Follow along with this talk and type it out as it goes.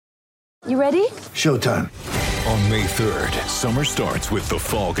You ready? Showtime. On May 3rd, summer starts with The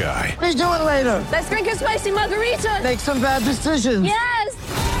Fall Guy. Let's do it later. Let's drink a spicy margarita. Make some bad decisions.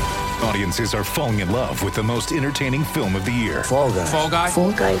 Yes! Audiences are falling in love with the most entertaining film of the year. Fall Guy. Fall Guy?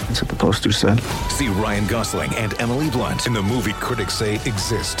 Fall Guy. That's what the poster said. See Ryan Gosling and Emily Blunt in the movie critics say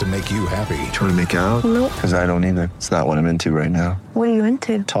exists to make you happy. Trying to make it out? Nope. Because I don't either. It's not what I'm into right now. What are you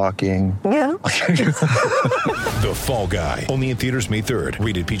into? Talking. Yeah. The Fall Guy. Only in theaters May 3rd.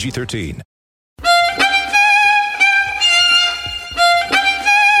 Rated PG-13.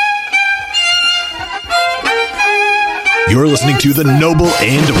 You're listening to the Noble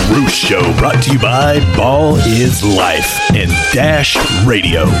and Roosh Show, brought to you by Ball is Life and Dash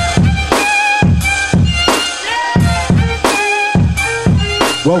Radio.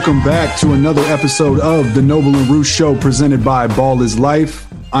 Welcome back to another episode of the Noble and Roosh Show presented by Ball is Life.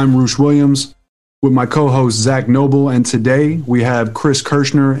 I'm Roosh Williams with my co-host Zach Noble, and today we have Chris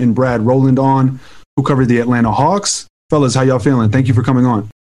Kirschner and Brad Rowland on, who cover the Atlanta Hawks. Fellas, how y'all feeling? Thank you for coming on.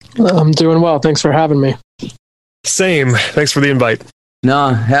 I'm doing well. Thanks for having me. Same. Thanks for the invite. No,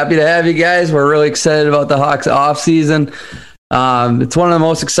 happy to have you guys. We're really excited about the Hawks offseason. It's one of the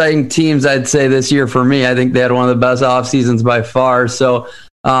most exciting teams, I'd say, this year for me. I think they had one of the best off seasons by far. So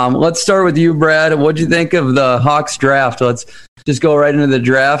let's start with you, Brad. What'd you think of the Hawks draft? Let's just go right into the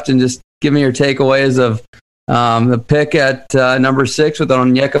draft and just give me your takeaways of the pick at number 6 with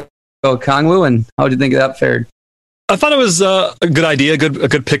Onyeka Okongwu, and how'd you think that fared? I thought it was a good idea, a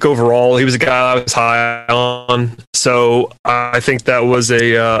good pick overall. He was a guy I was high on, so I think that was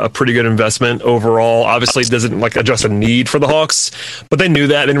a pretty good investment overall. Obviously, it doesn't address a need for the Hawks, but they knew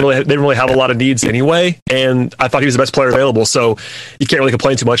that they didn't really have a lot of needs anyway. And I thought he was the best player available, so you can't really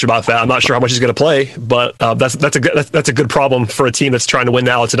complain too much about that. I'm not sure how much he's going to play, but that's a good problem for a team that's trying to win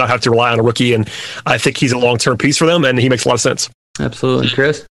now to not have to rely on a rookie. And I think he's a long-term piece for them, and he makes a lot of sense. Absolutely,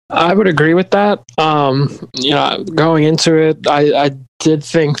 Chris. I would agree with that. Going into it, I did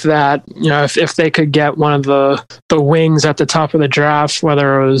think that, if they could get one of the wings at the top of the draft,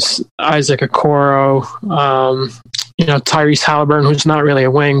 whether it was Isaac Okoro, Tyrese Halliburton, who's not really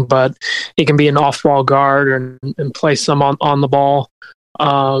a wing, but he can be an off-ball guard and play some on the ball.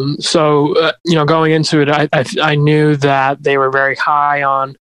 Going into it, I knew that they were very high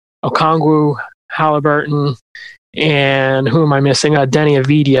on Okongwu, Halliburton, and who am I missing? Denny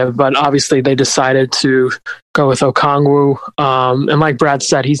Avdia, but obviously they decided to go with Okongwu. And like Brad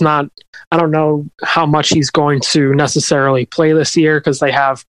said, I don't know how much he's going to necessarily play this year because they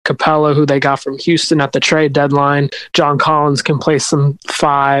have Capella, who they got from Houston at the trade deadline. John Collins can play some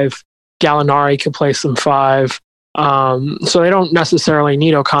 5. Gallinari can play some 5. So they don't necessarily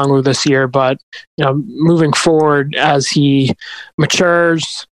need Okongwu this year, but moving forward as he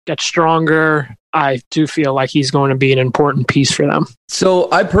matures, gets stronger, I do feel like he's going to be an important piece for them. So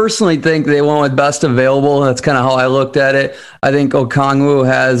I personally think they went with best available. That's kind of how I looked at it. I think Okongwu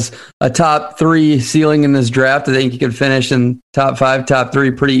has a top 3 ceiling in this draft. I think he could finish in top 5, top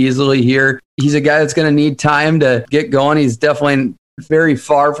 3 pretty easily here. He's a guy that's going to need time to get going. He's definitely very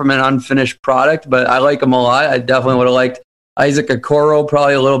far from an unfinished product, but I like him a lot. I definitely would have liked Isaac Okoro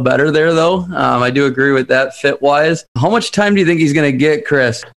probably a little better there, though. I do agree with that fit-wise. How much time do you think he's going to get,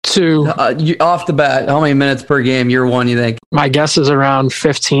 Chris? 2. Off the bat, how many minutes per game, year 1, you think? My guess is around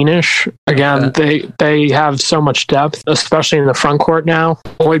 15-ish. Again, they have so much depth, especially in the front court now.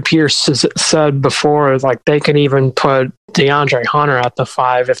 Lloyd Pierce has said before, they can even put DeAndre Hunter at the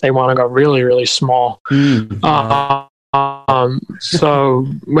 5 if they want to go really, really small. So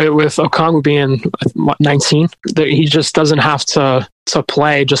with Okongwu being 19, he just doesn't have to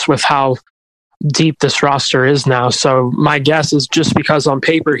play just with how deep this roster is now. So my guess is just because on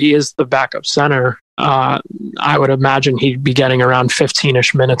paper he is the backup center, I would imagine he'd be getting around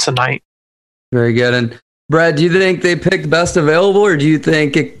 15-ish minutes a night. Very good. And Brad, do you think they picked best available, or do you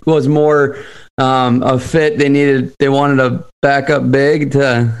think it was more a fit? They wanted a backup big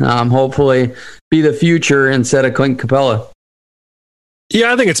to hopefully be the future instead of Clint Capella?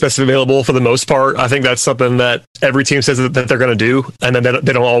 Yeah, I think it's best available for the most part. I think that's something that every team says that they're going to do, and then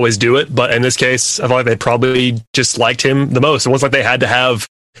they don't always do it. But in this case, I feel like they probably just liked him the most. It was like they had to have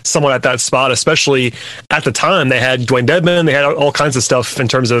someone at that spot, especially at the time. They had Dwayne Dedmon. They had all kinds of stuff in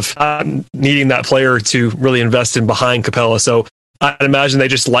terms of needing that player to really invest in behind Capella. So I'd imagine they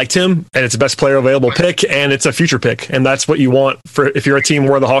just liked him, and it's the best player available pick, and it's a future pick. And that's what you want for if you're a team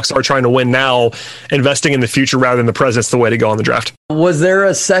where the Hawks are trying to win now. Investing in the future rather than the present's the way to go on the draft. Was there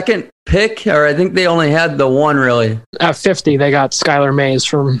a second pick, or I think they only had the one really? At 50, they got Skylar Mays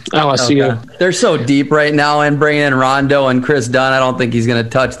from LSU. Okay. They're so deep right now, and bringing in Rondo and Chris Dunn, I don't think he's going to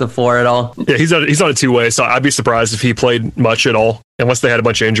touch the floor at all. Yeah, he's on a two-way, so I'd be surprised if he played much at all. unless they had a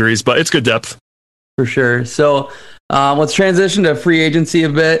bunch of injuries, but it's good depth. For sure. So let's transition to free agency a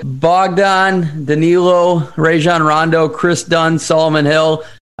bit. Bogdan, Danilo, Rajon Rondo, Chris Dunn, Solomon Hill.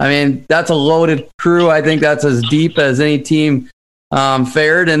 I mean, that's a loaded crew. I think that's as deep as any team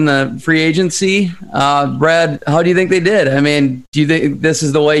fared in the free agency. Brad, how do you think they did? I mean, do you think this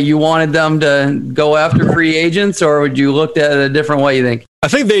is the way you wanted them to go after free agents, or would you looked at it a different way, you think? I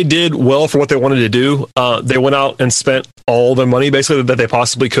think they did well for what they wanted to do. They went out and spent all the money basically that they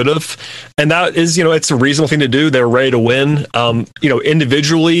possibly could have. And that is, it's a reasonable thing to do. They're ready to win.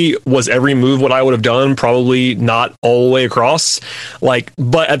 Individually, was every move what I would have done? Probably not all the way across.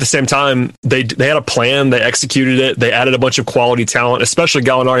 But at the same time, they had a plan. They executed it. They added a bunch of quality talent, especially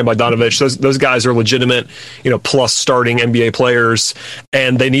Gallinari and Bogdanovic. Those guys are legitimate, plus starting NBA players,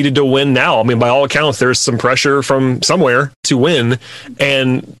 and they needed to win now. I mean, by all accounts, there's some pressure from somewhere to win.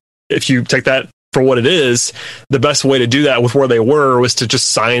 And if you take that for what it is, the best way to do that with where they were was to just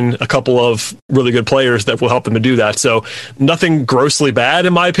sign a couple of really good players that will help them to do that. So nothing grossly bad,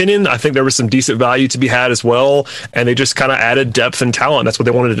 in my opinion. I think there was some decent value to be had as well. And they just kind of added depth and talent. That's what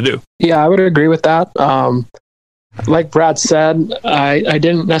they wanted to do. Yeah, I would agree with that. Like Brad said, I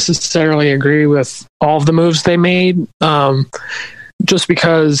didn't necessarily agree with all of the moves they made. Just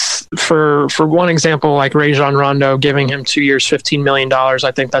because for one example, like Rajon Rondo, giving him 2 years, $15 million,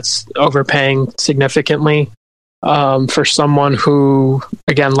 I think that's overpaying significantly for someone who,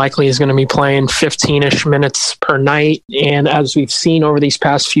 again, likely is going to be playing 15-ish minutes per night. And as we've seen over these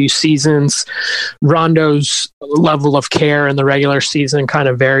past few seasons, Rondo's level of care in the regular season kind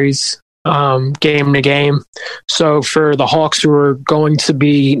of varies game to game. So for the Hawks, who are going to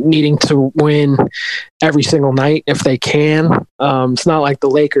be needing to win every single night if they can, it's not like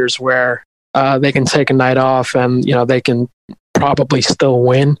the Lakers where they can take a night off and they can probably still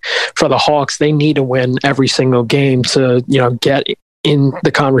win. For the Hawks, they need to win every single game to get in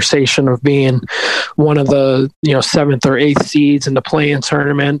the conversation of being one of the 7th or 8th seeds in the play-in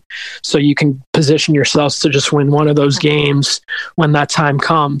tournament, so you can position yourselves to just win one of those games when that time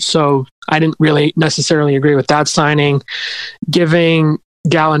comes. So I didn't really necessarily agree with that signing. Giving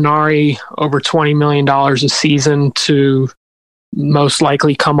Gallinari over $20 million a season to most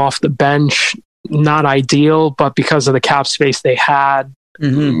likely come off the bench, not ideal, but because of the cap space they had,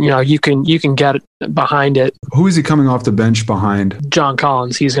 you can get behind it. Who is he coming off the bench behind? John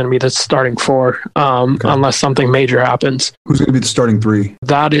Collins. He's going to be the starting 4, unless something major happens. Who's going to be the starting 3?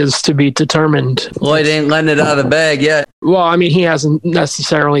 That is to be determined. Lloyd ain't letting it out of the bag yet. Well, I mean, he hasn't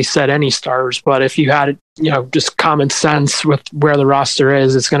necessarily said any starters, but if you had, just common sense with where the roster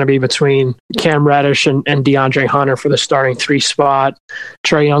is, it's going to be between Cam Reddish and DeAndre Hunter for the starting 3 spot.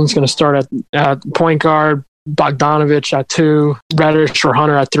 Trae Young's going to start at point guard. Bogdanovic at 2, Reddish or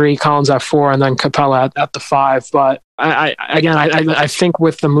Hunter at 3, Collins at 4, and then Capella at the 5. But I think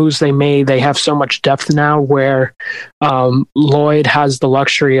with the moves they made, they have so much depth now where Lloyd has the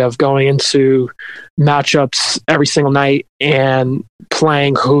luxury of going into matchups every single night and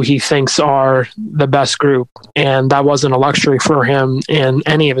playing who he thinks are the best group. And that wasn't a luxury for him in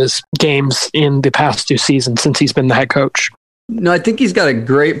any of his games in the past 2 seasons since he's been the head coach. No, I think he's got a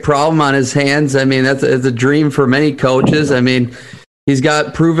great problem on his hands. I mean, that's a dream for many coaches. I mean, he's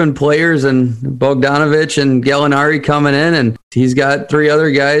got proven players and Bogdanovic and Gallinari coming in, and he's got 3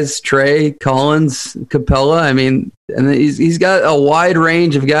 other guys, Trae, Collins, Capella. I mean, and he's got a wide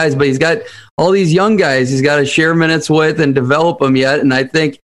range of guys, but he's got all these young guys he's got to share minutes with and develop them yet. And I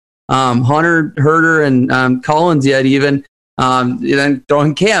think Hunter, Herter, and Collins yet even, then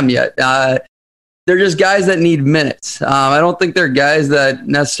throwing Cam yet. They're just guys that need minutes. I don't think they're guys that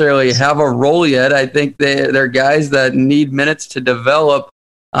necessarily have a role yet. I think they're guys that need minutes to develop.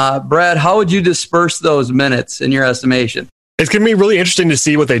 Brad, how would you disperse those minutes in your estimation? It's going to be really interesting to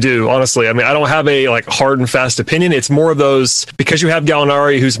see what they do, honestly. I mean, I don't have a hard and fast opinion. It's more of those, because you have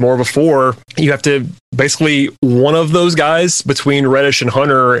Gallinari, who's more of a 4, you have to basically one of those guys between Reddish and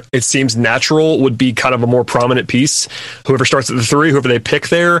Hunter, it seems natural, would be kind of a more prominent piece. Whoever starts at the 3, whoever they pick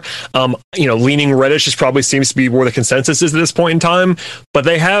there, leaning Reddish probably seems to be where the consensus is at this point in time. But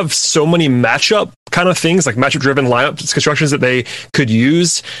they have so many matchup kind of things, like matchup-driven lineup constructions that they could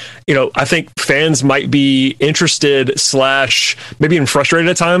use. I think fans might be interested / maybe even frustrated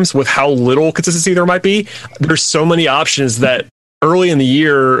at times with how little consistency there might be. There's so many options that early in the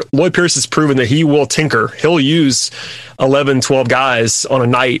year, Lloyd Pierce has proven that he will tinker. He'll use 11, 12 guys on a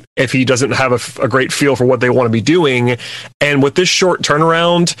night if he doesn't have a great feel for what they want to be doing. And with this short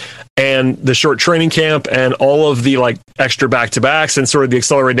turnaround and the short training camp and all of the extra back-to-backs and sort of the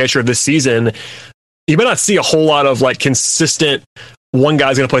accelerated nature of this season, you may not see a whole lot of consistent one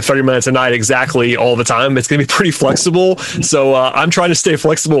guy's going to play 30 minutes a night exactly all the time. It's going to be pretty flexible. So I'm trying to stay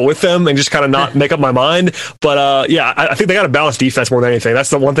flexible with them and just kind of not make up my mind. But I think they got to balance defense more than anything. That's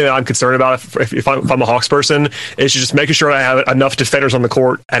the one thing that I'm concerned about if I'm a Hawks person, is just making sure I have enough defenders on the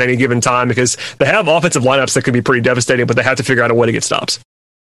court at any given time, because they have offensive lineups that could be pretty devastating, but they have to figure out a way to get stops.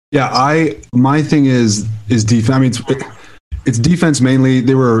 Yeah, my thing is defense. I mean, it's defense mainly.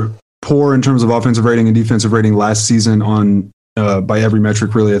 They were poor in terms of offensive rating and defensive rating last season on by every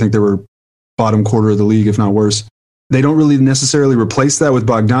metric, really. I think they were bottom quarter of the league, if not worse. They don't really necessarily replace that with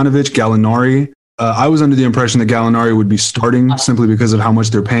Bogdanovic. Gallinari, I was under the impression that Gallinari would be starting simply because of how much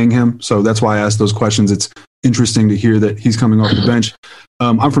they're paying him. So that's why I asked those questions. It's interesting to hear that he's coming off the bench.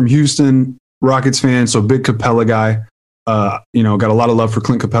 I'm from Houston, Rockets fan, so big Capella guy. Got a lot of love for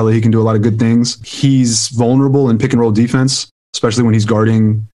Clint Capella. He can do a lot of good things. He's vulnerable in pick and roll defense, especially when he's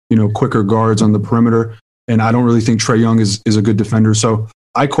guarding, quicker guards on the perimeter. And I don't really think Trae Young is a good defender. So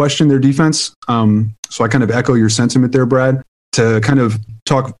I question their defense. So I kind of echo your sentiment there, Brad, to kind of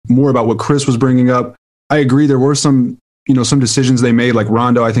talk more about what Chris was bringing up. I agree. There were some decisions they made, like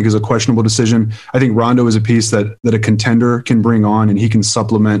Rondo, I think is a questionable decision. I think Rondo is a piece that a contender can bring on, and he can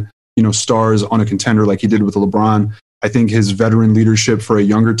supplement, stars on a contender like he did with LeBron. I think his veteran leadership for a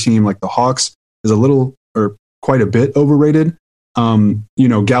younger team like the Hawks is a little or quite a bit overrated.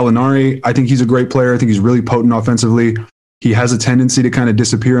 Gallinari, I think he's a great player. I think he's really potent offensively. He has a tendency to kind of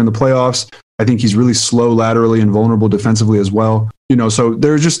disappear in the playoffs. I think he's really slow laterally and vulnerable defensively as well. So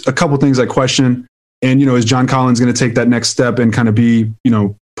there's just a couple things I question. And, is John Collins going to take that next step and kind of be,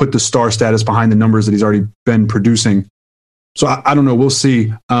 put the star status behind the numbers that he's already been producing? So I don't know. We'll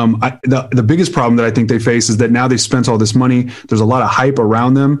see. The biggest problem that I think they face is that now they've spent all this money. There's a lot of hype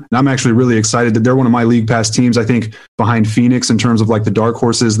around them. And I'm actually really excited that they're one of my league pass teams, I think, behind Phoenix in terms of like the dark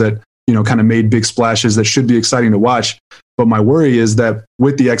horses that, kind of made big splashes that should be exciting to watch. But my worry is that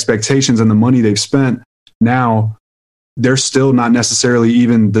with the expectations and the money they've spent, now they're still not necessarily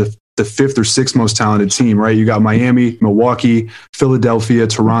even the fifth or sixth most talented team, right? You got Miami, Milwaukee, Philadelphia,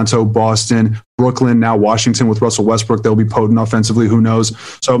 Toronto, Boston, Brooklyn, now Washington with Russell Westbrook. They'll be potent offensively. Who knows?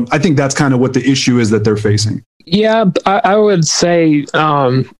 So I think that's kind of what the issue is that they're facing. Yeah, I would say,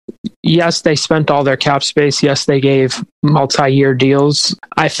 yes, they spent all their cap space. Yes, they gave multi-year deals.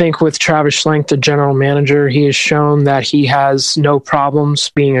 I think with Travis Schlenk, the general manager, he has shown that he has no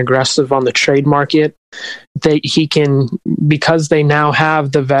problems being aggressive on the trade market. He can, because they now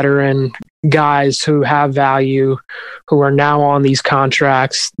have the veteran guys who have value, who are now on these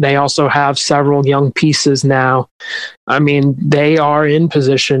contracts. They also have several young pieces now. I mean, they are in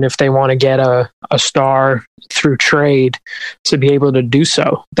position, if they want to get a star through trade, to be able to do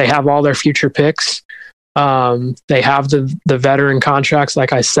so. They have all their future picks. They have the veteran contracts.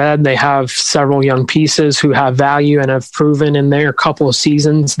 Like I said, they have several young pieces who have value and have proven in their couple of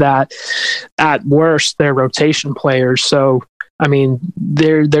seasons that at worst they're rotation players. So, I mean,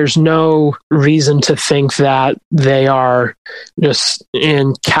 there's no reason to think that they are just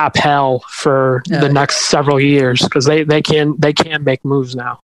in cap hell for the next several years, because they can make moves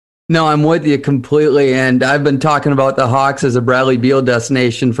now. No, I'm with you completely. And I've been talking about the Hawks as a Bradley Beal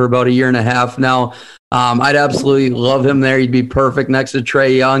destination for about a year and a half now. I'd absolutely love him there. He'd be perfect next to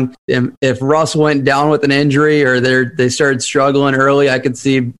Trae Young. If Russ went down with an injury or they started struggling early, I could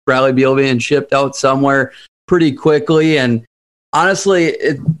see Bradley Beal being shipped out somewhere pretty quickly. And honestly,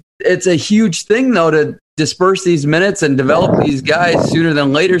 it's a huge thing, though, to disperse these minutes and develop these guys sooner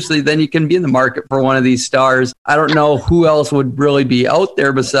than later, so then you can be in the market for one of these stars. I don't know who else would really be out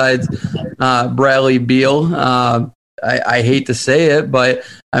there besides Bradley Beal. I hate to say it, but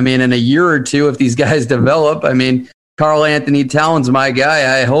I mean, in a year or two, if these guys develop, I mean, Karl Anthony Towns, my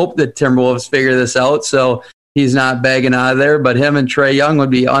guy, I hope that Timberwolves figure this out so he's not begging out of there, but him and Trae Young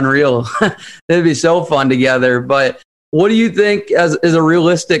would be unreal. It'd be so fun together. But what do you think is a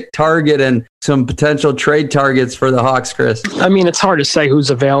realistic target and some potential trade targets for the Hawks, Chris? I mean, it's hard to say who's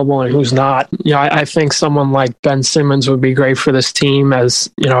available and who's not. I think someone like Ben Simmons would be great for this team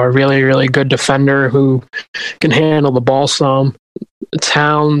as, a really, really good defender who can handle the ball some.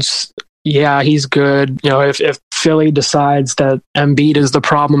 Towns, yeah, he's good. If Philly decides that Embiid is the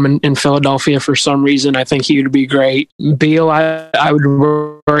problem in Philadelphia for some reason, I think he would be great. Beal, I would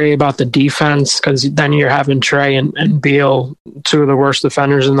worry about the defense, because then you're having Trae and Beal, two of the worst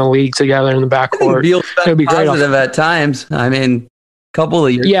defenders in the league, together in the backcourt. Beal's been positive at times. I mean, couple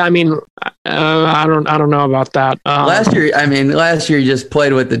of years. Yeah, I mean, I don't know about that. Last year he just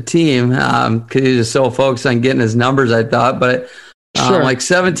played with the team because he was just so focused on getting his numbers, I thought. But sure. Like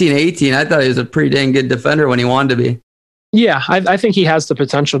 17, 18, I thought he was a pretty dang good defender when he wanted to be. Yeah, I think he has the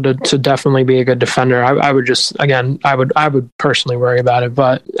potential to definitely be a good defender. I would personally worry about it.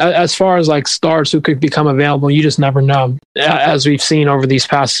 But as far as like stars who could become available, you just never know. As we've seen over these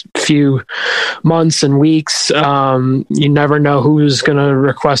past few months and weeks, you never know who's going to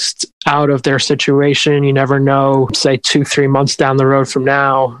request out of their situation. You never know, say 2-3 months down the road from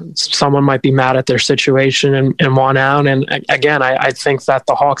now, someone might be mad at their situation and want out. And again, I think that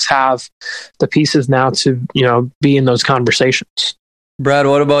the Hawks have the pieces now to, be in those conversations. Brad,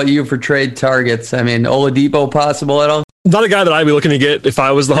 what about you for trade targets? I mean, Oladipo possible at all? Not a guy that I'd be looking to get if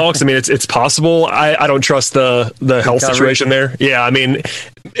I was the Hawks. I mean, it's possible. I don't trust the health situation there. Yeah, I mean,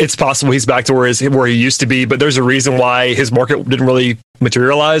 it's possible he's back to where he used to be, but there's a reason why his market didn't really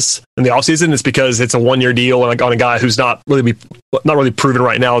materialize in the offseason. It's because it's a 1-year deal on a guy who's not really proven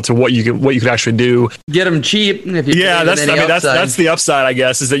right now to what you could actually do. Get him cheap. That's the upside, I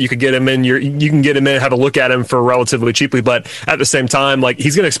guess, is that you could get him in. You can get him in, have a look at him for relatively cheaply, but at the same time, like,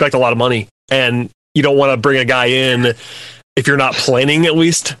 he's going to expect a lot of money, and you don't want to bring a guy in if you're not planning at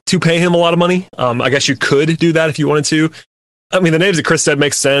least to pay him a lot of money. I guess you could do that if you wanted to. I mean, the names that Chris said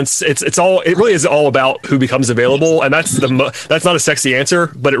make sense. It really is all about who becomes available, and that's not a sexy answer,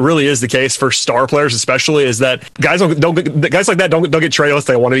 but it really is the case for star players, especially, is that guys like that don't get traded unless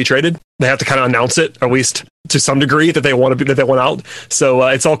they want to be traded. They have to kind of announce it, at least to some degree, that they want out. So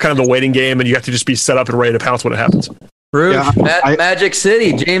it's all kind of a waiting game, and you have to just be set up and ready to pounce when it happens. Magic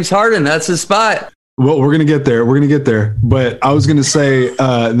City, James Harden, that's his spot. Well, we're gonna get there. But I was gonna say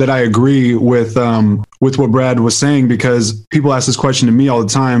that I agree with what Brad was saying, because people ask this question to me all the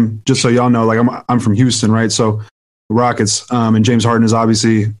time. Just so y'all know, like, I'm from Houston, right? So the Rockets, and James Harden is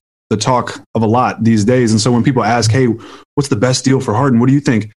obviously the talk of a lot these days. And so when people ask, "Hey, what's the best deal for Harden? What do you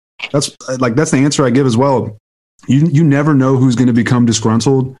think?" That's the answer I give as well. You never know who's going to become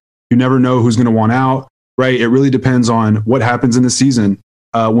disgruntled. You never know who's going to want out, right? It really depends on what happens in the season.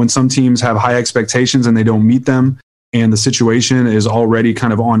 When some teams have high expectations and they don't meet them, and the situation is already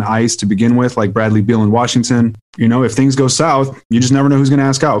kind of on ice to begin with, like Bradley Beal in Washington, if things go south, you just never know who's going to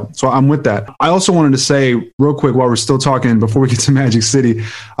ask out. So I'm with that. I also wanted to say real quick, while we're still talking, before we get to Magic City,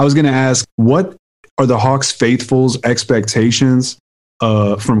 I was going to ask, what are the Hawks faithfuls' expectations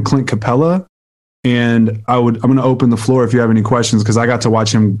from Clint Capella? And I'm going to open the floor if you have any questions, because I got to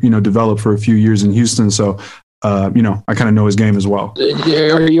watch him, develop for a few years in Houston. So I kind of know his game as well.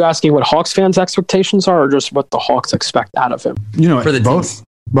 Are you asking what Hawks fans' expectations are, or just what the Hawks expect out of him? For the both.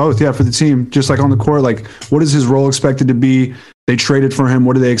 Both, yeah, for the team. Just like on the court, like, what is his role expected to be? They traded for him.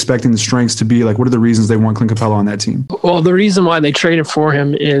 What are they expecting the strengths to be? Like, what are the reasons they want Clint Capella on that team? Well, the reason why they traded for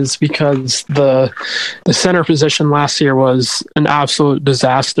him is because the center position last year was an absolute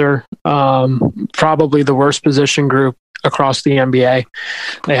disaster. Probably the worst position group across the NBA.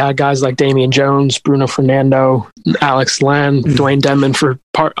 They had guys like Damian Jones, Bruno Fernando, Alex Len, Dwayne Dedmon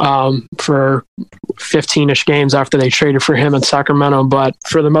for 15-ish games after they traded for him in Sacramento. But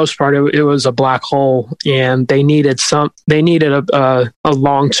for the most part, it was a black hole, and they needed a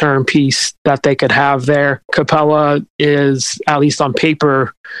long-term piece that they could have there. Capella is, at least on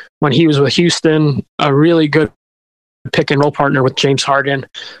paper, when he was with Houston, a really good pick and roll partner with James Harden.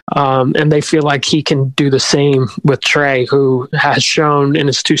 And they feel like he can do the same with Trae, who has shown in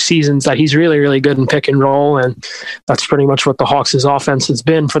his 2 seasons that he's really, really good in pick and roll. And that's pretty much what the Hawks' offense has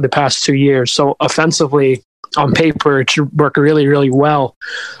been for the past 2 years. So offensively, on paper, it should work really, really well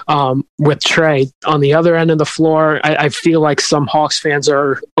with Trae. On the other end of the floor, I feel like some Hawks fans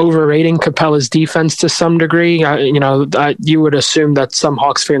are overrating Capella's defense to some degree. You would assume that some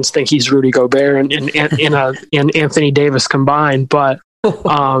Hawks fans think he's Rudy Gobert and Anthony Davis combined, but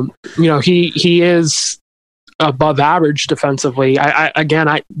he is above average defensively.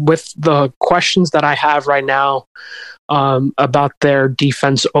 I with the questions that I have right now about their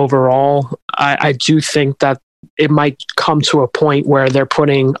defense overall, I do think that it might come to a point where they're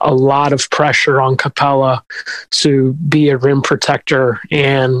putting a lot of pressure on Capella to be a rim protector.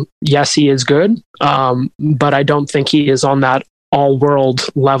 And yes, he is good, but I don't think he is on that all-world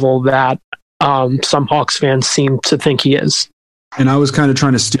level that some Hawks fans seem to think he is. And I was kind of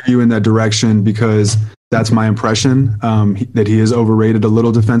trying to steer you in that direction, because that's my impression, that he is overrated a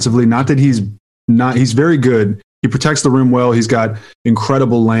little defensively. Not that he's very good. He protects the rim well. He's got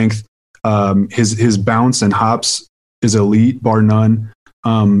incredible length. His bounce and hops is elite, bar none.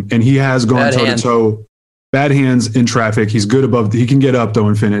 And he has gone toe to toe. Bad hands in traffic. He's good he can get up though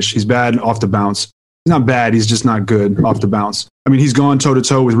and finish. He's bad off the bounce. He's not bad. He's just not good off the bounce. I mean, he's gone toe to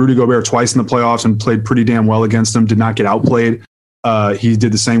toe with Rudy Gobert twice in the playoffs and played pretty damn well against him. Did not get outplayed. He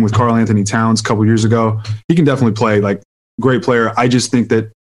did the same with Karl Anthony Towns a couple years ago. He can definitely play, like, great player. I just think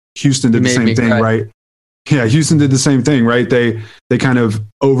that Houston did the same thing, right? Yeah, Houston did the same thing, right? They kind of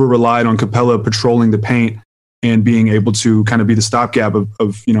over relied on Capella patrolling the paint and being able to kind of be the stopgap of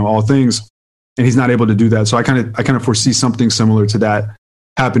all things, and he's not able to do that. So I kind of foresee something similar to that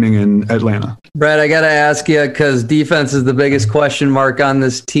happening in Atlanta. Brad, I got to ask you, because defense is the biggest question mark on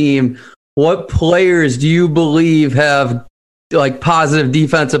this team. What players do you believe have like positive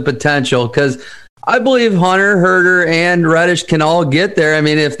defensive potential? Because I believe Hunter, Herter, and Reddish can all get there. I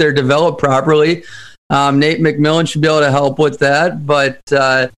mean, if they're developed properly. Nate McMillan should be able to help with that, but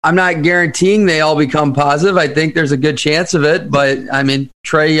I'm not guaranteeing they all become positive. I think there's a good chance of it, but I mean,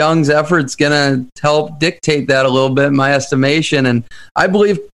 Trae Young's effort's going to help dictate that a little bit in my estimation, and I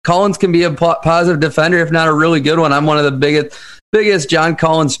believe Collins can be a positive defender, if not a really good one. I'm one of the biggest John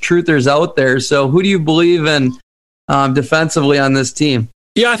Collins truthers out there. So who do you believe in defensively on this team?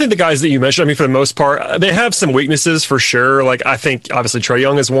 Yeah, I think the guys that you mentioned, I mean, for the most part, they have some weaknesses for sure. Like, I think, obviously, Trae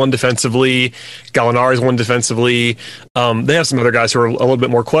Young is one defensively. Gallinari is one defensively. They have some other guys who are a little bit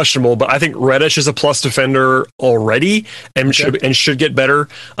more questionable, but I think Reddish is a plus defender already and should get better.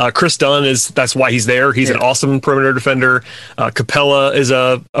 Chris Dunn that's why he's there. He's an awesome perimeter defender. Capella is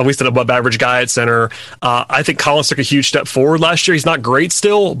at least an above-average guy at center. I think Collins took a huge step forward last year. He's not great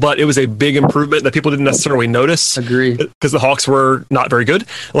still, but it was a big improvement that people didn't necessarily notice. Agree. Because the Hawks were not very good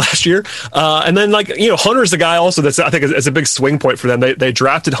last year. And then, Hunter's the guy also that's, I think, is a big swing point for them. They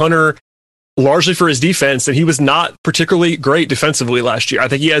drafted Hunter largely for his defense, and he was not particularly great defensively last year. I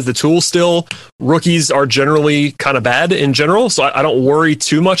think he has the tools still. Rookies are generally kind of bad in general, so I don't worry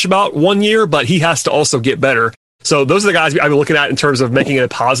too much about 1 year, but he has to also get better. So those are the guys I've been looking at in terms of making a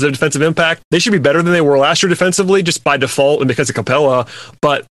positive defensive impact. They should be better than they were last year defensively, just by default and because of Capella,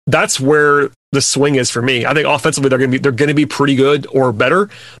 but that's where the swing is for me. I think offensively they're going to be pretty good or better,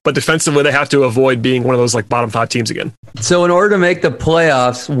 but defensively they have to avoid being one of those like bottom 5 teams again. So in order to make the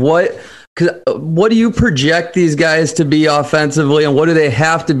playoffs, what do you project these guys to be offensively, and what do they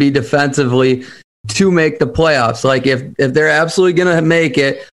have to be defensively to make the playoffs? Like if they're absolutely going to make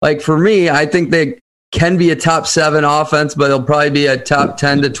it, like for me, I think they can be a top 7 offense, but they'll probably be a top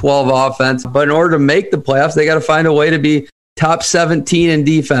 10 to 12 offense. But in order to make the playoffs, they got to find a way to be top 17 in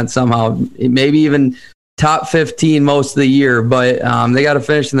defense somehow, maybe even top 15 most of the year, but they got to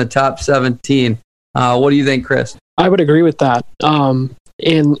finish in the top 17. What do you think, Chris? I would agree with that.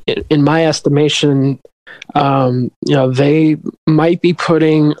 In my estimation, they might be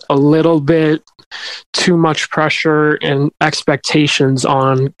putting a little bit too much pressure and expectations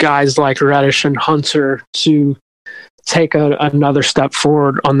on guys like Reddish and Hunter to take another step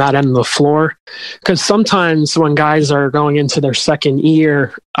forward on that end of the floor. Because sometimes when guys are going into their second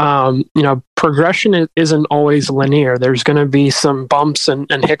year, progression isn't always linear. There's going to be some bumps and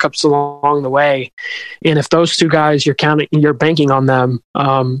hiccups along the way. And if those two guys, you're banking on them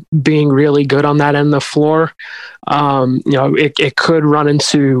being really good on that end of the floor, it could run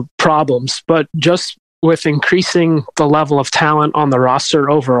into problems. But just with increasing the level of talent on the roster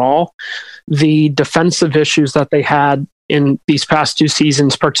overall, the defensive issues that they had in these past 2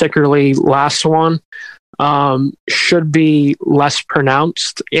 seasons, particularly last one, should be less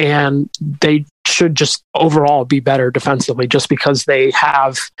pronounced, and they should just overall be better defensively just because they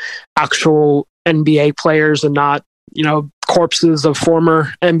have actual NBA players and not, corpses of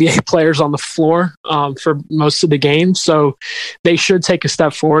former NBA players on the floor for most of the game. So they should take a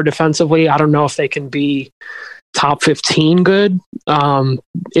step forward defensively. I don't know if they can be top 15 good.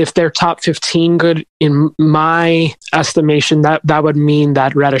 If they're top 15 good, in my estimation, that would mean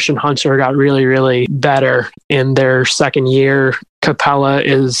that Reddish and Hunter got really, really better in their second year. Capella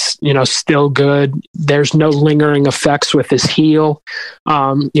is, still good. There's no lingering effects with his heel.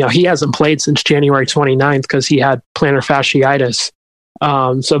 He hasn't played since January 29th because he had plantar fasciitis.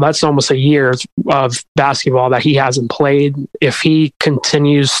 So that's almost a year of basketball that he hasn't played. If he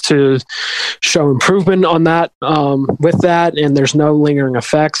continues to show improvement on that, with that, and there's no lingering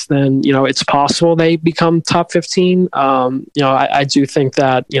effects, then, it's possible they become top 15. I do think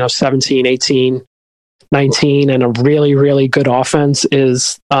that, 17, 18, 19 and a really, really good offense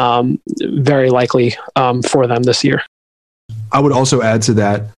is very likely for them this year. I would also add to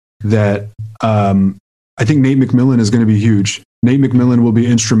that I think Nate McMillan is going to be huge. Nate McMillan will be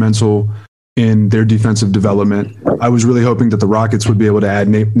instrumental in their defensive development. I was really hoping that the Rockets would be able to add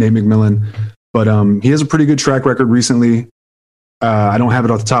Nate McMillan, but he has a pretty good track record recently. I don't have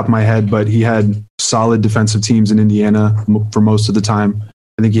it off the top of my head, but he had solid defensive teams in Indiana for most of the time.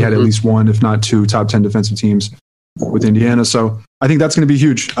 I think he had at least 1, if not 2, top 10 defensive teams with Indiana. So I think that's going to be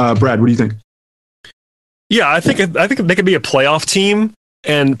huge. Brad, what do you think? Yeah, I think they could be a playoff team.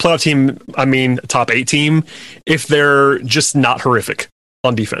 And playoff team, I mean, top 8 team, if they're just not horrific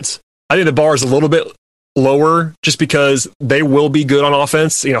on defense. I think the bar is a little bit lower just because they will be good on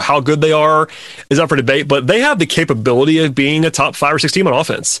offense. You know, how good they are is up for debate, but they have the capability of being a top 5 or 6 team on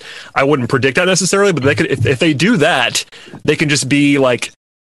offense. I wouldn't predict that necessarily, but they could, if they do that, they can just be like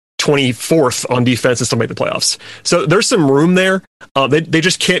 24th on defense and still make the playoffs. So there's some room there. They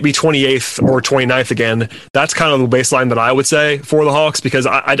just can't be 28th or 29th again. That's kind of the baseline that I would say for the Hawks, because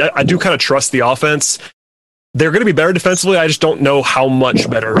I do kind of trust the offense. They're going to be better defensively. I just don't know how much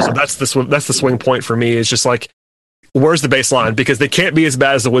better. So that's the swing point for me. Is just like, where's the baseline? Because they can't be as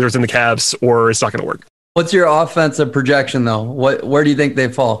bad as the Wizards and the Cavs, or it's not going to work. What's your offensive projection, though? Where do you think they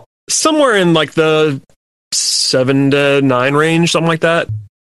fall? Somewhere in like the 7 to 9 range, something like that.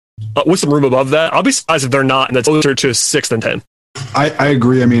 With some room above that. I'll be surprised if they're not, and that's closer to 6 than 10. I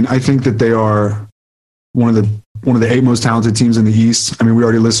agree. I mean, I think that they are one of the 8 most talented teams in the East. I mean, we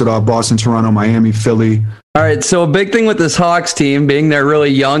already listed off Boston, Toronto, Miami, Philly. All right, so a big thing with this Hawks team being they're really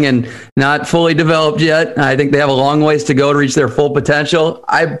young and not fully developed yet. I think they have a long ways to go to reach their full potential.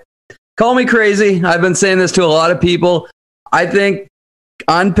 Call me crazy. I've been saying this to a lot of people. I think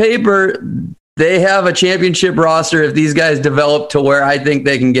on paper, they have a championship roster if these guys develop to where I think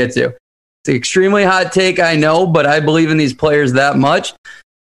they can get to. It's an extremely hot take, I know, but I believe in these players that much.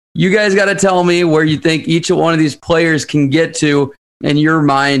 You guys got to tell me where you think each one of these players can get to in your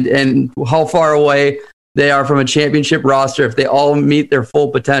mind and how far away they are from a championship roster if they all meet their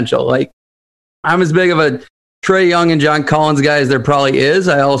full potential. Like, I'm as big of a Trae Young and John Collins guy as there probably is.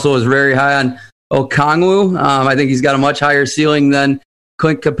 I also was very high on Okongwu. I think he's got a much higher ceiling than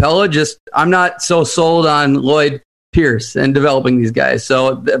Clint Capella. I'm not so sold on Lloyd Pierce and developing these guys.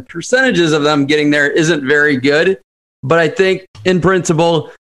 So the percentages of them getting there isn't very good, but I think in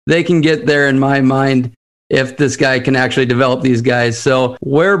principle, they can get there in my mind if this guy can actually develop these guys. So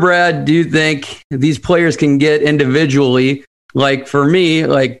where, Brad, do you think these players can get individually? Like for me,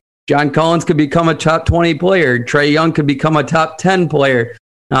 like John Collins could become a top 20 player. Trae Young could become a top 10 player.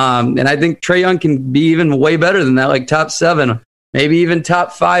 And I think Trae Young can be even way better than that, like top 7, maybe even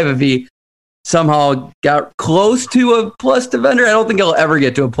top 5 if he somehow got close to a plus defender. I don't think he'll ever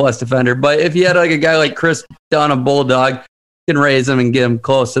get to a plus defender, but if you had like a guy like Chris Dunn, a Bulldog, can raise him and get him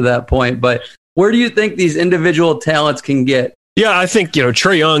close to that point. But where do you think these individual talents can get? Yeah, I think,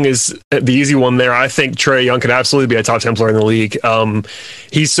 Trae Young is the easy one there. I think Trae Young could absolutely be a top 10 player in the league.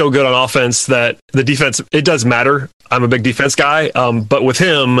 He's so good on offense that the defense, it does matter. I'm a big defense guy, but with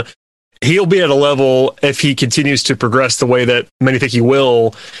him, he'll be at a level, if he continues to progress the way that many think he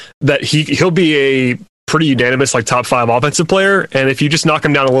will, that he'll be a pretty unanimous like top 5 offensive player. And if you just knock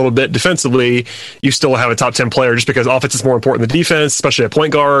him down a little bit defensively, you still have a top 10 player just because offense is more important than defense, especially at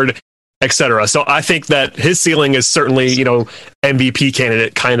point guard, etc. So I think that his ceiling is certainly, MVP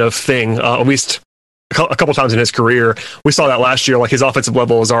candidate kind of thing, at least a couple times in his career. We saw that last year. Like, his offensive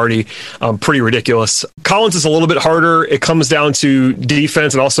level is already pretty ridiculous. Collins is a little bit harder. It comes down to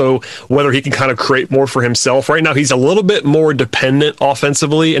defense and also whether he can kind of create more for himself. Right now, he's a little bit more dependent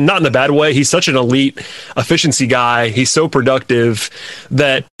offensively, and not in a bad way. He's such an elite efficiency guy. He's so productive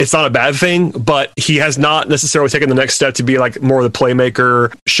that it's not a bad thing, but he has not necessarily taken the next step to be like more of the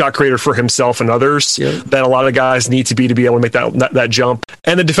playmaker, shot creator for himself and others that a lot of guys need to be able to make that jump.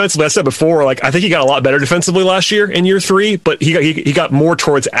 And then defensively, I said before, like, I think he got a lot better defensively last year in year 3, but he got more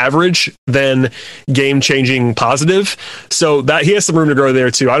towards average than game-changing positive. So that he has some room to grow there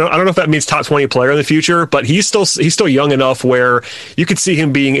too. I don't know if that means top 20 player in the future, but he's still young enough where you could see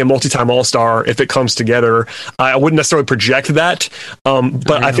him being a multi-time All-Star if it comes together. I wouldn't necessarily project that,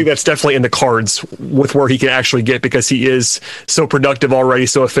 but I think that's definitely in the cards with where he can actually get, because he is so productive already,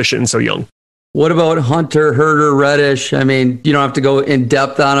 so efficient, and so young. What about Hunter, Herter, Reddish? I mean, you don't have to go in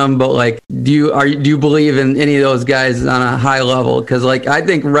depth on them, but like, do you believe in any of those guys on a high level? Because like, I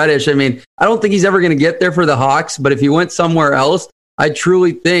think Reddish, I mean, I don't think he's ever going to get there for the Hawks, but if he went somewhere else, I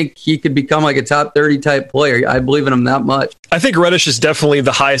truly think he could become like a top 30 type player. I believe in him that much. I think Reddish is definitely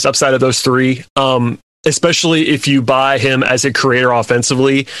the highest upside of those 3. Especially if you buy him as a creator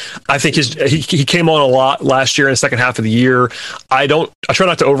offensively. I think he came on a lot last year in the second half of the year. I try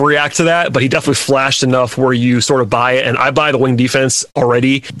not to overreact to that, but he definitely flashed enough where you sort of buy it, and I buy the wing defense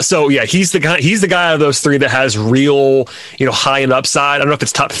already. So yeah, he's the guy out of those 3 that has real, high end upside. I don't know if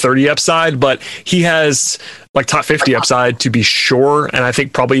it's top 30 upside, but he has like top 50 upside to be sure. And I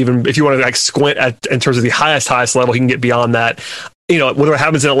think probably even if you want to like squint in terms of the highest level, he can get beyond that. Whether it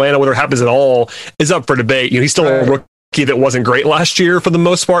happens in Atlanta, whether it happens at all, is up for debate. He's still a rookie that wasn't great last year for the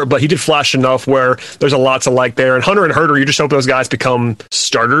most part, but he did flash enough where there's a lot to like there. And Hunter and Herter, you just hope those guys become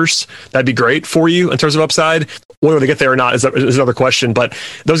starters. That'd be great for you in terms of upside. Whether they get there or not is another question, but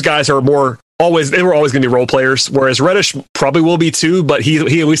those guys are more they were always going to be role players, whereas Reddish probably will be too, but he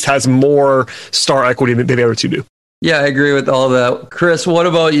at least has more star equity than the other two do. Yeah, I agree with all that. Chris, what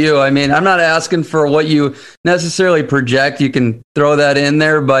about you? I mean, I'm not asking for what you necessarily project. You can throw that in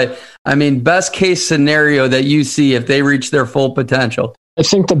there, but I mean, best case scenario that you see if they reach their full potential. I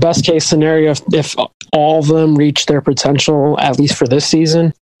think the best case scenario, if all of them reach their potential, at least for this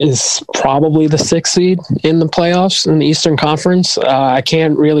season, is probably the 6th seed in the playoffs in the Eastern Conference. I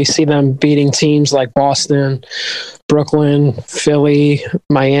can't really see them beating teams like Boston, Brooklyn, Philly,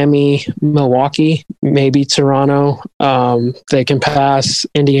 Miami, Milwaukee, maybe Toronto. They can pass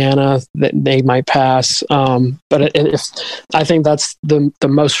Indiana. They might pass. But I think that's the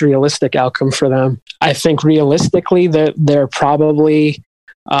most realistic outcome for them. I think realistically that they're probably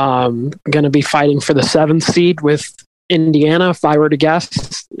going to be fighting for the 7th seed with Indiana, if I were to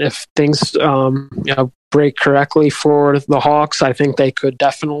guess. If things break correctly for the Hawks, I think they could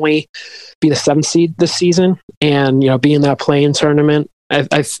definitely be the 7th seed this season and be in that play-in tournament.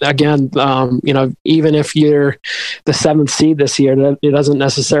 Again, even if you're the 7th seed this year, it doesn't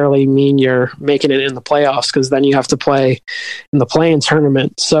necessarily mean you're making it in the playoffs, because then you have to play in the play-in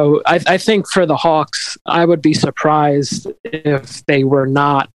tournament. So I think for the Hawks, I would be surprised if they were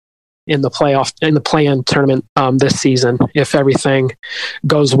not in the play-in tournament this season, if everything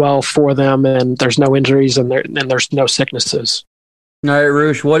goes well for them and there's no injuries and there's no sicknesses. All right,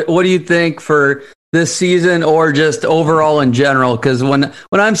 Roosh, what do you think for this season or just overall in general? Because when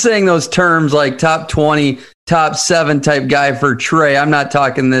I'm saying those terms like top 20, top 7 type guy for Trae, I'm not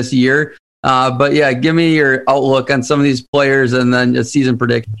talking this year. But yeah, give me your outlook on some of these players and then a season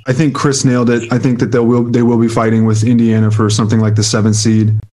prediction. I think Chris nailed it. I think that they will be fighting with Indiana for something like the 7th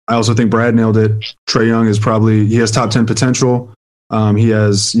seed. I also think Brad nailed it. Trae Young he has top 10 potential. He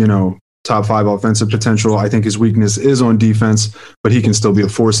has, top 5 offensive potential. I think his weakness is on defense, but he can still be a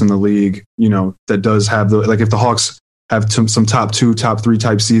force in the league, that does have if the Hawks have some top 2, top 3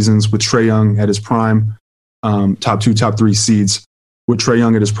 type seasons with Trae Young at his prime, top 2, top 3 seeds with Trae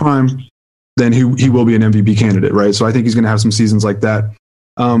Young at his prime, then he will be an MVP candidate, right? So I think he's going to have some seasons like that.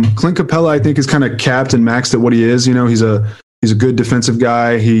 Clint Capella, I think, is kind of capped and maxed at what he is. He's a good defensive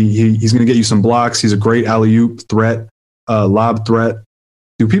guy. He's going to get you some blocks. He's a great alley-oop threat, lob threat.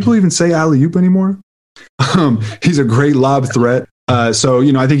 Do people even say alley-oop anymore? He's a great lob threat. So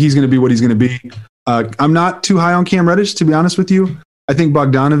I think he's going to be what he's going to be. I'm not too high on Cam Reddish, to be honest with you. I think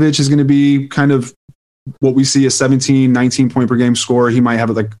Bogdanovich is going to be kind of what we see, a 17, 19 point per game scorer. He might have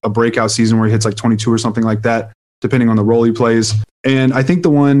like a breakout season where he hits like 22 or something like that, depending on the role he plays. And I think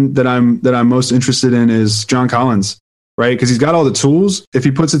the one that I'm most interested in is John Collins, right? Because he's got all the tools. If he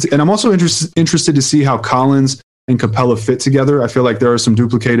puts it, and I'm also interested to see how Collins and Capella fit together. I feel like there are some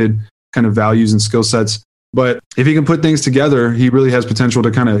duplicated kind of values and skill sets, but if he can put things together, he really has potential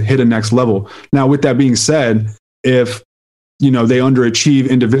to kind of hit a next level. Now, with that being said, if they underachieve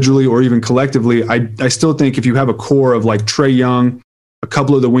individually or even collectively, I still think if you have a core of like Trae Young, a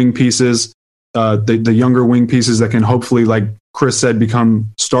couple of the wing pieces, the younger wing pieces that can hopefully, like Chris said,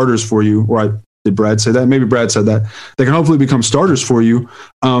 become starters for you, or did Brad say that? Maybe Brad said that. They can hopefully become starters for you.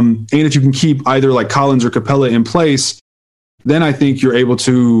 And if you can keep either like Collins or Capella in place, then I think you're able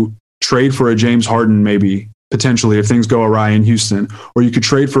to trade for a James Harden, maybe potentially, if things go awry in Houston, or you could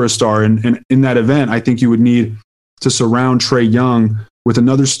trade for a star. And in that event, I think you would need to surround Trae Young with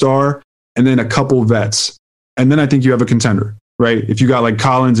another star and then a couple vets. And then I think you have a contender, right? If you got like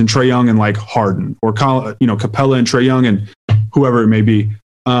Collins and Trae Young and like Harden, or Capella and Trae Young and whoever it may be.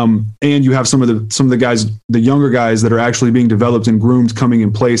 And you have some of the guys, the younger guys that are actually being developed and groomed, coming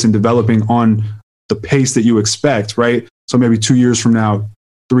in place and developing on the pace that you expect, right? So maybe 2 years from now,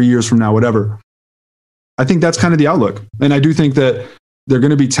 3 years from now, whatever. I think that's kind of the outlook. And I do think that they're going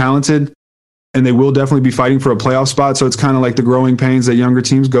to be talented and they will definitely be fighting for a playoff spot. So it's kind of like the growing pains that younger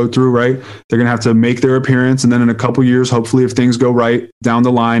teams go through, right? They're going to have to make their appearance. And then in a couple years, hopefully, if things go right down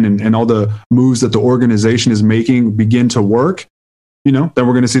the line and all the moves that the organization is making begin to work, then we're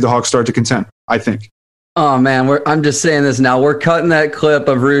going to see the Hawks start to contend, I think. Oh, man, I'm just saying this now. We're cutting that clip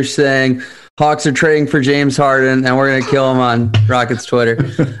of Roosh saying Hawks are trading for James Harden, and we're going to kill him on Rockets Twitter.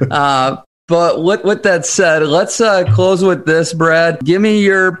 But with that said, let's close with this, Brad. Give me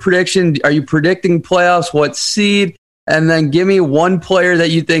your prediction. Are you predicting playoffs? What seed? And then give me one player that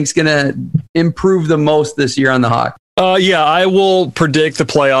you think is going to improve the most this year on the Hawks. Yeah, I will predict the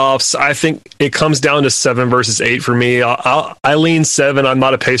playoffs. I think it comes down to 7 versus 8 for me. I lean 7. I'm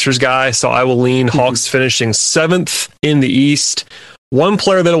not a Pacers guy, so I will lean Hawks finishing 7th in the East. One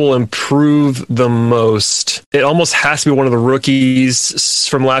player that will improve the most, it almost has to be one of the rookies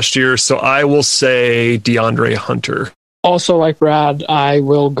from last year, so I will say DeAndre Hunter. Also, like Brad, I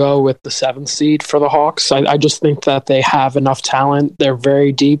will go with the 7th seed for the Hawks. I just think that they have enough talent. They're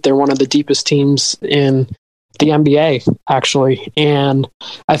very deep. They're one of the deepest teams in the NBA, actually. And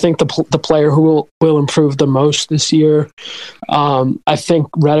I think the player who will improve the most this year, I think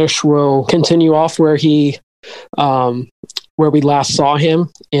Reddish will continue off where we last saw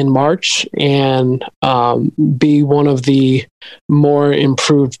him in March and be one of the more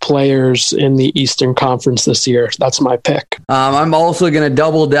improved players in the Eastern Conference this year. That's my pick. I'm also going to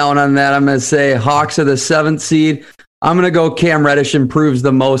double down on that. I'm going to say Hawks are the 7th seed. I'm going to go Cam Reddish improves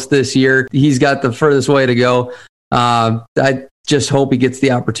the most this year. He's got the furthest way to go. I just hope he gets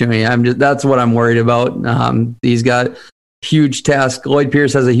the opportunity. That's what I'm worried about. He's got huge task. Lloyd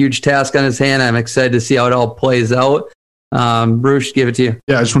Pierce has a huge task on his hand. I'm excited to see how it all plays out. Bruce, give it to you.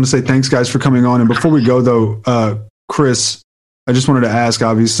 Yeah, I just want to say thanks, guys, for coming on. And before we go, though, Chris, I just wanted to ask,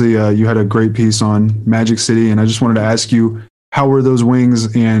 obviously, you had a great piece on Magic City, and I just wanted to ask you, how were those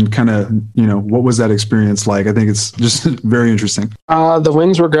wings and kind of, what was that experience like? I think it's just very interesting. The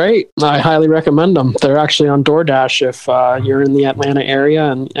wings were great. I highly recommend them. They're actually on DoorDash if you're in the Atlanta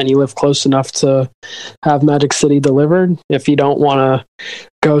area and you live close enough to have Magic City delivered. If you don't want to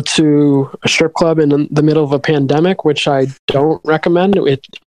go to a strip club in the middle of a pandemic, which I don't recommend,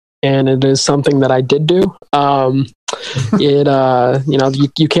 and it is something that I did do.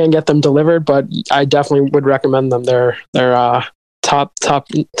 You can get them delivered, but I definitely would recommend them. They're top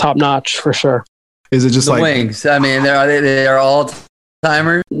notch for sure. Is it just the like wings? I mean, they're all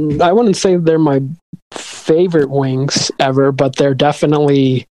timers. I wouldn't say they're my favorite wings ever, but they're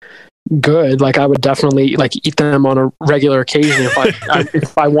definitely good. Like I would definitely eat them on a regular occasion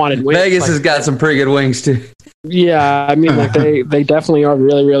if I wanted wings. Vegas has got some pretty good wings too. Yeah, I mean, they definitely are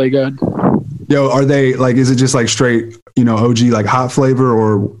really, really good. Yo, are they is it just straight, OG, hot flavor,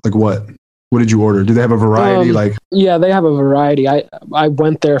 or what? What did you order? Do they have a variety? Yeah, they have a variety. I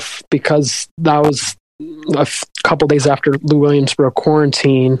went there because that was a couple days after Lou Williams broke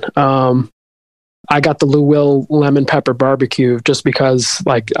quarantine. I got the Lou Will lemon pepper barbecue just because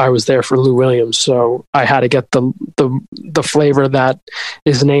I was there for Lou Williams. So I had to get the flavor that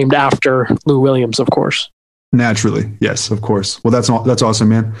is named after Lou Williams, of course. Naturally. Yes, of course. Well, that's awesome,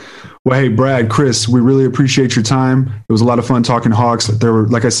 man. Well, hey, Brad, Chris, we really appreciate your time. It was a lot of fun talking Hawks.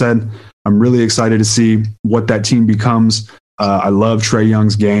 Like I said, I'm really excited to see what that team becomes. I love Trae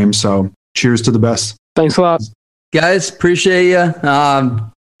Young's game. So cheers to the best. Thanks a lot. Guys, appreciate you.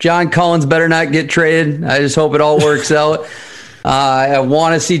 John Collins better not get traded. I just hope it all works out. I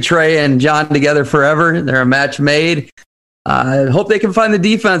want to see Trae and John together forever. They're a match made. I hope they can find the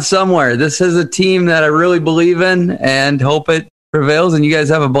defense somewhere. This is a team that I really believe in and hope it prevails, and you guys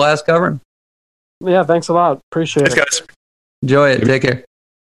have a blast covering. Yeah, thanks a lot. Appreciate it. Thanks, guys. Enjoy it. Take care.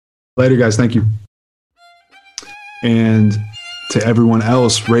 Later, guys. Thank you. And to everyone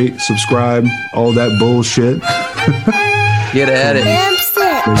else, rate, subscribe, all that bullshit. Get at it.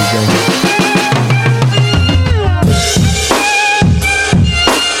 There you go.